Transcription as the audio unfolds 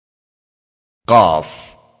قاف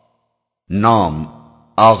نام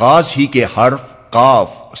آغاز ہی کے حرف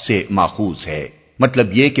قاف سے ماخوذ ہے،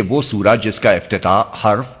 مطلب یہ کہ وہ سورہ جس کا افتتاح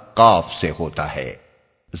حرف قاف سے ہوتا ہے۔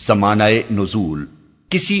 زمانہ نزول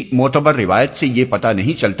کسی معتبر روایت سے یہ پتہ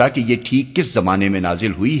نہیں چلتا کہ یہ ٹھیک کس زمانے میں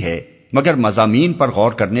نازل ہوئی ہے، مگر مضامین پر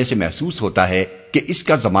غور کرنے سے محسوس ہوتا ہے کہ اس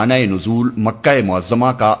کا زمانہ نزول مکہ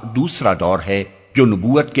معظمہ کا دوسرا دور ہے، جو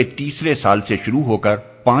نبوت کے تیسرے سال سے شروع ہو کر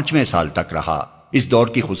 5ویں سال تک رہا۔ اس دور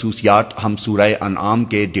کی خصوصیات ہم سورہ انعام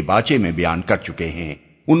کے دباچے میں بیان کر چکے ہیں۔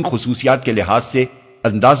 ان خصوصیات کے لحاظ سے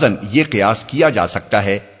اندازاً یہ قیاس کیا جا سکتا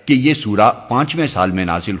ہے کہ یہ سورہ 5ویں سال میں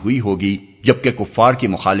نازل ہوئی ہوگی، جبکہ کفار کی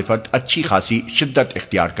مخالفت اچھی خاصی شدت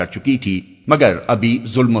اختیار کر چکی تھی، مگر ابھی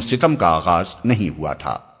ظلم و ستم کا آغاز نہیں ہوا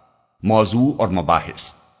تھا۔ موضوع اور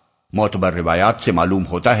مباحث معتبر روایات سے معلوم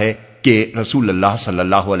ہوتا ہے کہ رسول اللہ صلی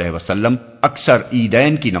اللہ علیہ وسلم اکثر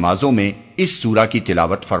عیدین کی نمازوں میں اس سورہ کی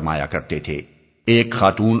تلاوت فرمایا کرتے تھے۔ ایک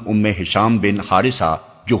خاتون ام ہشام بن حارثہ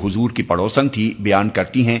جو حضور کی پڑوسن تھی بیان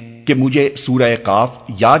کرتی ہیں کہ مجھے سورہ قاف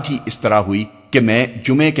یاد ہی اس طرح ہوئی کہ میں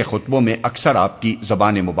جمعے کے خطبوں میں اکثر آپ کی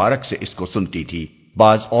زبان مبارک سے اس کو سنتی تھی۔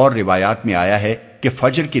 بعض اور روایات میں آیا ہے کہ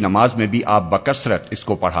فجر کی نماز میں بھی آپ بکثرت اس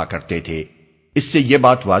کو پڑھا کرتے تھے۔ اس سے یہ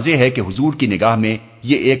بات واضح ہے کہ حضور کی نگاہ میں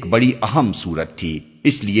یہ ایک بڑی اہم سورت تھی،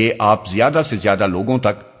 اس لیے آپ زیادہ سے زیادہ لوگوں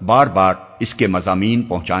تک بار بار اس کے مضامین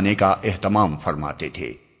پہنچانے کا اہتمام فرماتے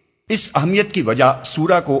تھے۔ اس اہمیت کی وجہ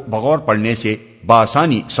سورہ کو بغور پڑھنے سے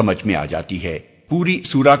بآسانی سمجھ میں آ جاتی ہے۔ پوری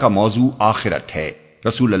سورہ کا موضوع آخرت ہے۔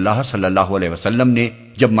 رسول اللہ صلی اللہ علیہ وسلم نے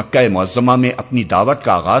جب مکہ معظمہ میں اپنی دعوت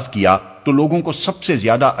کا آغاز کیا تو لوگوں کو سب سے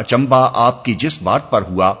زیادہ اچنبھا آپ کی جس بات پر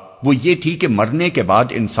ہوا وہ یہ تھی کہ مرنے کے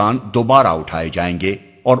بعد انسان دوبارہ اٹھائے جائیں گے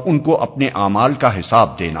اور ان کو اپنے اعمال کا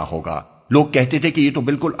حساب دینا ہوگا۔ لوگ کہتے تھے کہ یہ تو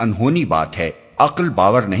بالکل انہونی بات ہے، عقل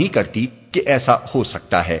باور نہیں کرتی کہ ایسا ہو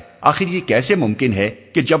سکتا ہے۔ آخر یہ کیسے ممکن ہے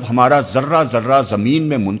کہ جب ہمارا ذرہ ذرہ زمین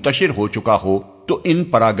میں منتشر ہو چکا ہو تو ان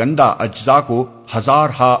پراگندہ اجزاء کو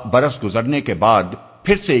ہزارہا برس گزرنے کے بعد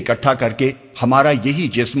پھر سے اکٹھا کر کے ہمارا یہی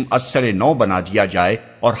جسم ازسر نو بنا دیا جائے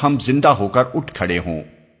اور ہم زندہ ہو کر اٹھ کھڑے ہوں؟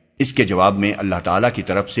 اس کے جواب میں اللہ تعالیٰ کی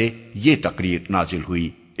طرف سے یہ تقریر نازل ہوئی۔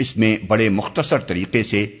 اس میں بڑے مختصر طریقے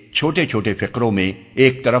سے چھوٹے چھوٹے فقروں میں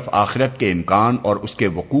ایک طرف آخرت کے امکان اور اس کے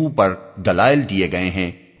وقوع پر دلائل دیے گئے ہیں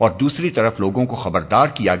اور دوسری طرف لوگوں کو خبردار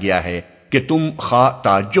کیا گیا ہے کہ تم خواہ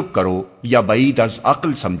تعجب کرو یا بعید از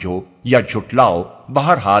عقل سمجھو یا جھٹلاؤ،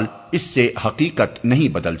 بہرحال اس سے حقیقت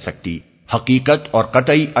نہیں بدل سکتی۔ حقیقت اور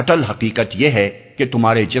قطعی اٹل حقیقت یہ ہے کہ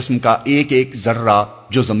تمہارے جسم کا ایک ایک ذرہ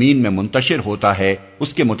جو زمین میں منتشر ہوتا ہے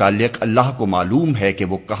اس کے متعلق اللہ کو معلوم ہے کہ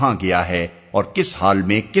وہ کہاں گیا ہے اور کس حال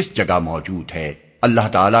میں کس جگہ موجود ہے۔ اللہ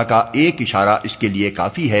تعالیٰ کا ایک اشارہ اس کے لیے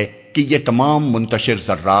کافی ہے کہ یہ تمام منتشر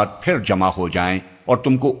ذرات پھر جمع ہو جائیں اور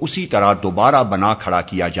تم کو اسی طرح دوبارہ بنا کھڑا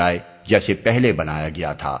کیا جائے جیسے پہلے بنایا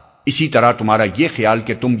گیا تھا۔ اسی طرح تمہارا یہ خیال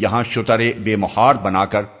کہ تم یہاں شترے بے مہار بنا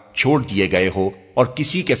کر چھوڑ دیے گئے ہو اور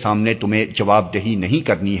کسی کے سامنے تمہیں جواب دہی نہیں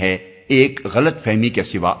کرنی ہے، ایک غلط فہمی کے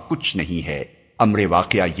سوا کچھ نہیں ہے۔ امر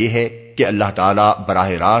واقعہ یہ ہے کہ اللہ تعالیٰ براہ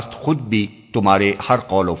راست خود بھی تمہارے ہر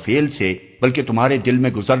قول و فعل سے بلکہ تمہارے دل میں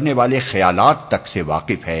گزرنے والے خیالات تک سے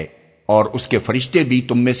واقف ہے، اور اس کے فرشتے بھی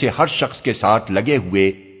تم میں سے ہر شخص کے ساتھ لگے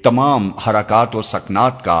ہوئے تمام حرکات و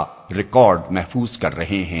سکنات کا ریکارڈ محفوظ کر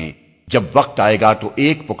رہے ہیں۔ جب وقت آئے گا تو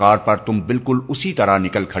ایک پکار پر تم بالکل اسی طرح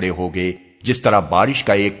نکل کھڑے ہوگے جس طرح بارش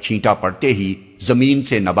کا ایک چھینٹا پڑتے ہی زمین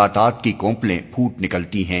سے نباتات کی کونپلیں پھوٹ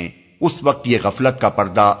نکلتی ہیں۔ اس وقت یہ غفلت کا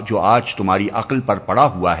پردہ جو آج تمہاری عقل پر پڑا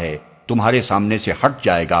ہوا ہے تمہارے سامنے سے ہٹ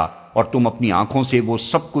جائے گا اور تم اپنی آنکھوں سے وہ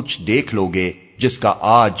سب کچھ دیکھ لوگے جس کا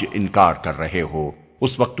آج انکار کر رہے ہو۔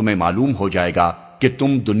 اس وقت تمہیں معلوم ہو جائے گا کہ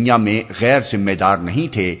تم دنیا میں غیر ذمہ دار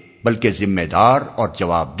نہیں تھے بلکہ ذمہ دار اور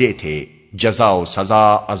جواب دہ تھے۔ جزا و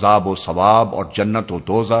سزا، عذاب و ثواب اور جنت و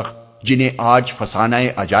دوزخ جنہیں آج فسانہ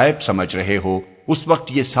عجائب سمجھ رہے ہو، اس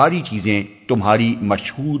وقت یہ ساری چیزیں تمہاری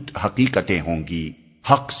مشہود حقیقتیں ہوں گی۔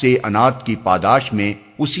 حق سے انات کی پاداش میں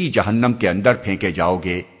اسی جہنم کے اندر پھینکے جاؤ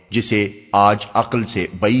گے جسے آج عقل سے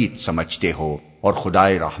بعید سمجھتے ہو، اور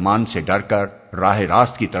خدائے رحمان سے ڈر کر راہ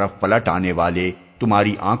راست کی طرف پلٹ آنے والے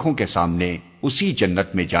تمہاری آنکھوں کے سامنے اسی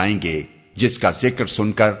جنت میں جائیں گے جس کا ذکر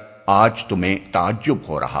سن کر آج تمہیں تعجب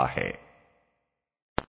ہو رہا ہے۔